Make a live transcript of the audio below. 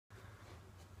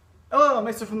Hello,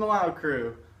 Mr. from the Loud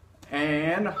Crew,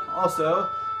 and also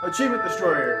Achievement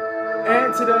Destroyer.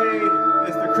 And today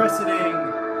is the christening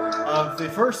of the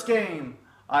first game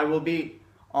I will beat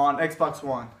on Xbox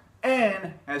One.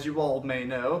 And, as you all may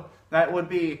know, that would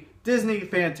be Disney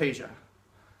Fantasia.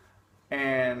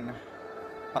 And,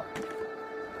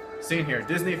 seen here,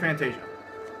 Disney Fantasia.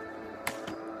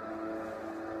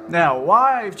 Now,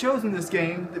 why I've chosen this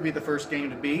game to be the first game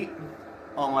to beat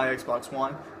on my Xbox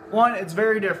One. One, it's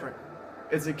very different.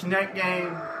 It's a Kinect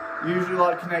game. Usually a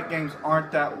lot of Kinect games aren't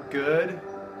that good.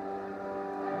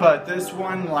 But this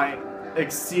one, like,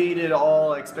 exceeded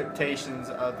all expectations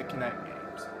of the Kinect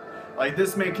games. Like,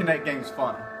 this made Kinect games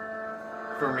fun.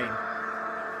 For me.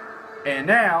 And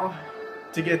now,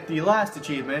 to get the last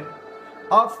achievement,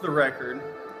 off the record,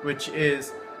 which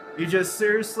is, you just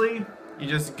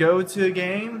go to a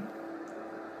game.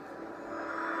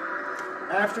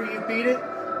 After you beat it,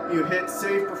 you hit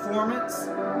save performance,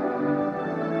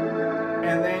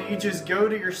 and then you just go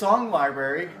to your song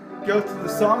library, go to the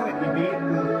song that you beat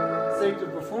and save the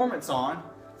performance on.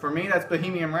 For me, that's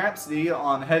Bohemian Rhapsody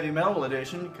on Heavy Metal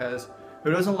Edition, because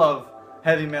who doesn't love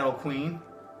Heavy Metal Queen?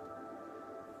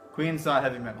 Queen's not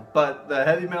heavy metal, but the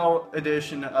Heavy Metal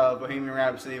Edition of Bohemian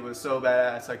Rhapsody was so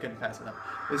badass I couldn't pass it up.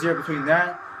 It was either between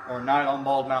that or Night on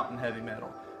Bald Mountain Heavy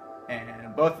Metal.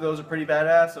 And both of those are pretty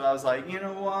badass, so I was like, you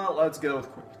know what, let's go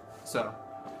with Queen. So,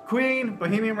 Queen,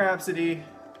 Bohemian Rhapsody,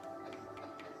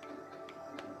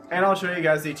 and I'll show you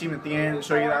guys the achievement at the end,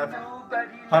 show you that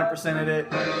I've 100%ed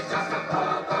it.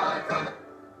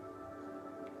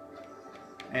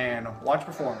 And watch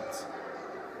performance.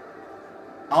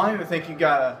 I don't even think you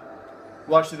gotta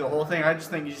watch through the whole thing, I just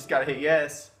think you just gotta hit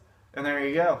yes, and there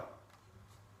you go.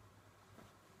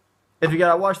 If you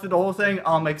gotta watch through the whole thing,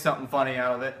 I'll make something funny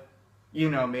out of it. You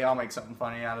know me, I'll make something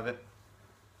funny out of it.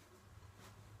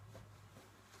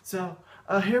 So,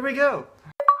 here we go.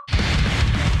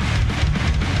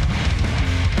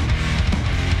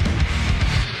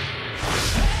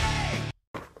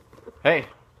 Hey,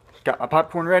 got my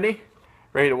popcorn ready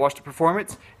to watch the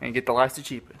performance and get the last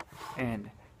achievement. And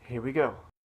here we go.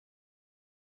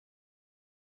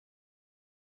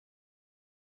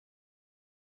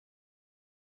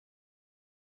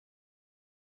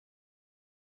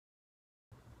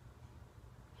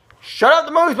 Shut up,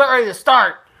 the movie's about ready to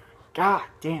start! God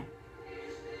damn.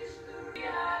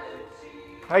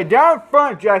 Hey, down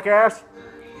front, jackass!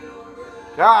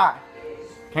 God.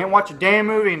 Can't watch a damn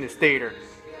movie in this theater.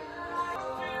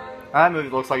 That movie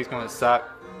looks like it's gonna suck.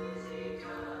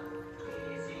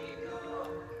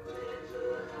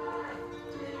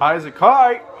 High as a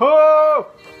kite! Ho!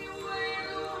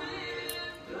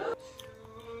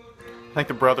 I think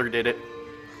the brother did it.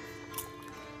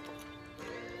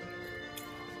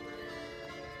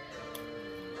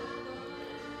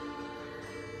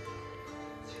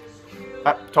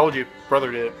 I told you,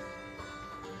 brother did it.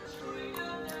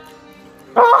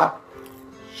 Ah!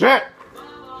 Shit!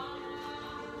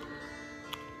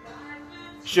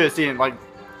 Should have seen it, like,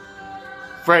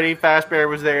 Freddy Fazbear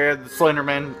was there, the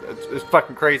Slenderman. It's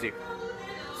fucking crazy.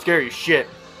 Scary as shit.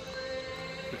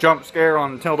 The jump scare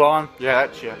on Until Dawn, yeah,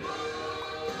 that shit.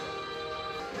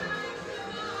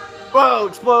 Whoa,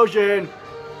 explosion!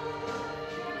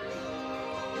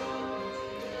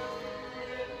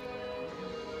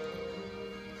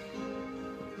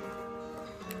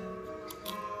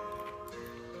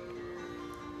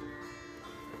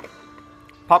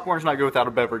 Popcorn's not good without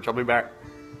a beverage. I'll be back.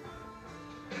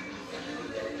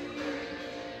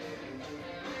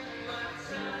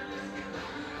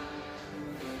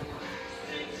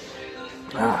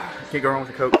 Can't go wrong with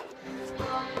a Coke.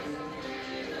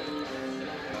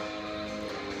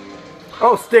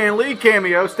 Oh, Stan Lee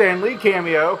cameo. Stan Lee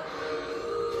cameo.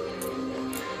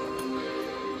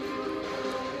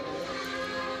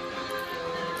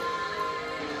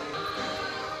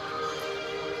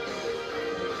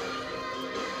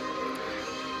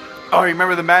 Oh, you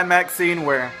remember the Mad Max scene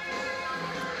where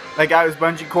that guy was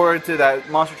bungee corded to that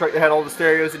monster truck that had all the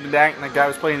stereos in the back, and that guy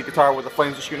was playing the guitar with the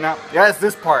flames were shooting out? Yeah, it's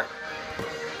this part.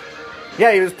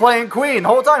 Yeah, he was playing Queen the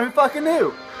whole time. Who fucking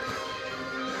knew?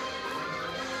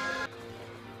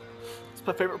 It's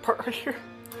my favorite part right here.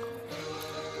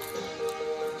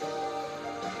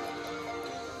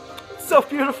 It's so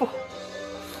beautiful.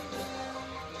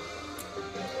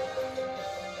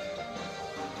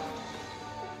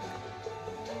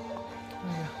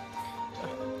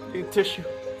 Need tissue.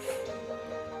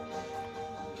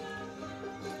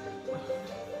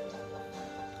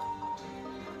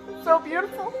 So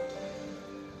beautiful.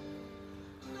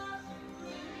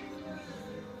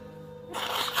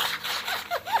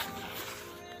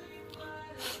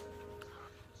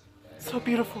 So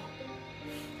beautiful.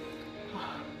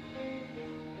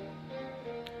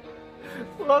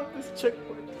 Love this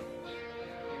checkpoint.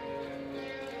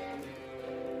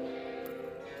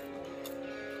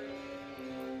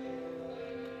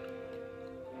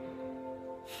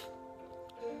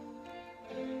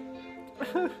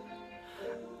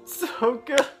 So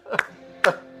good.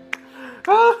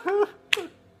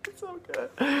 So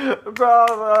good.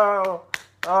 Bravo.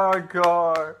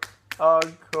 Encore.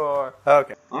 Encore.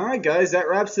 Okay. Alright guys, that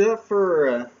wraps it up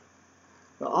for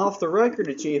the off the record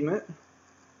achievement.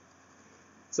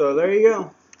 So there you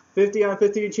go. 50 out of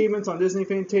 50 achievements on Disney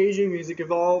Fantasia Music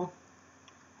Evolved.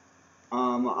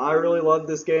 I really loved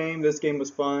this game. This game was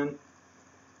fun.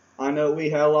 I know we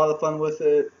had a lot of fun with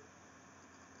it.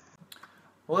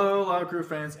 Hello, Loud Crew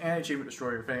fans and Achievement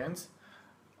Destroyer fans.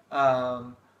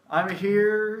 I'm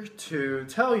here to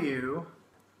tell you,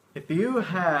 if you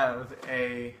have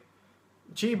a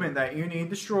achievement that you need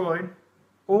destroyed,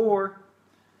 or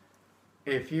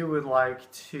if you would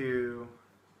like to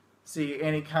see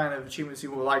any kind of achievements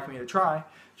you would like me to try,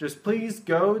 just please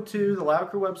go to the Loud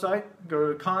Crew website,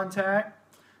 go to contact,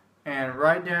 and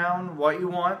write down what you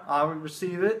want. I will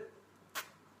receive it.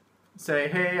 Say,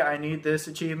 hey, I need this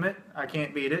achievement. I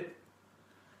can't beat it.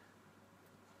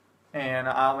 And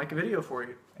I'll make a video for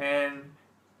you. And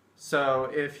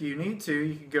so if you need to,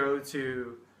 you can go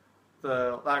to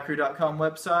the loudcrew.com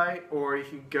website, or you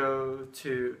can go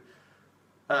to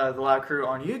the Loud Crew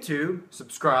on YouTube,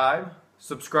 subscribe,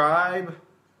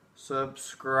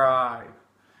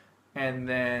 and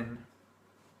then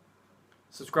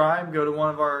subscribe, go to one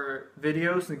of our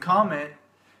videos and comment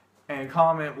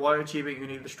what achievement you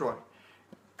need to destroy.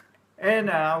 And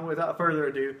now, without further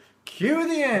ado, cue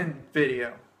the end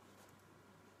video.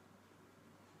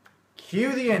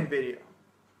 Cue the end video.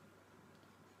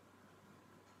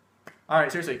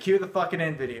 Alright, seriously, cue the fucking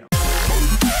end video.